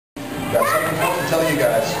Got something important to tell you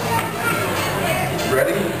guys.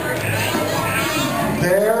 Ready?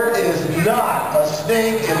 There is not a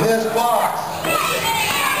snake in this box.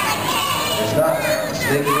 There's not a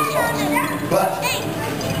snake in this box. But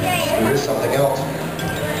there is something else.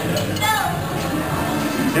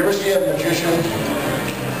 You ever see a magician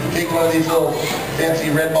take one of these little fancy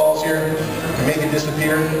red balls here and make it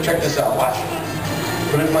disappear? Check this out. Watch.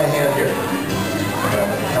 Put it in my hand here. And I'm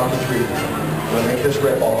going to count to 3. I'm going to make this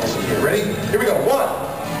red ball disappear. Ready? Here we go.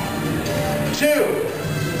 1, 2,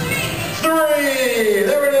 3.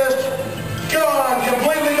 There it is. Gone.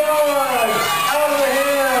 Completely gone. Out of the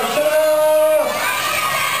hand. Ta-da!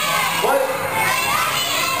 What?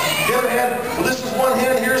 The other hand. Well, this is one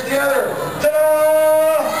hand. Here's the other.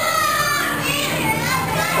 Ta-da!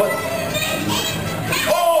 What?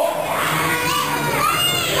 Oh!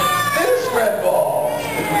 This red ball.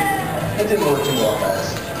 It didn't work too well,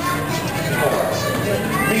 guys. Hold on a second.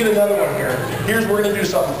 Let me get another one here. Here's where we're going to do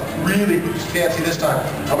something really fancy this time.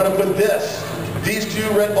 I'm going to put these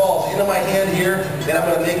 2 red balls into my hand here, and I'm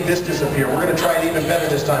going to make this disappear. We're going to try it even better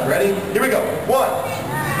this time. Ready? Here we go.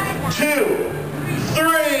 1, 2,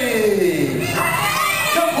 3.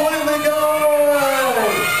 Completely gone!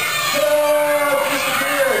 Ta-da!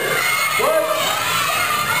 Disappeared. What?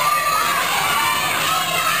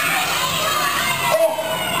 Oh!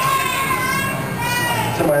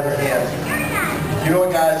 To my other hand. You know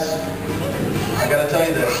what, guys? I got to tell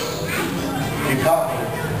you this. You caught me.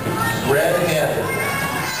 Red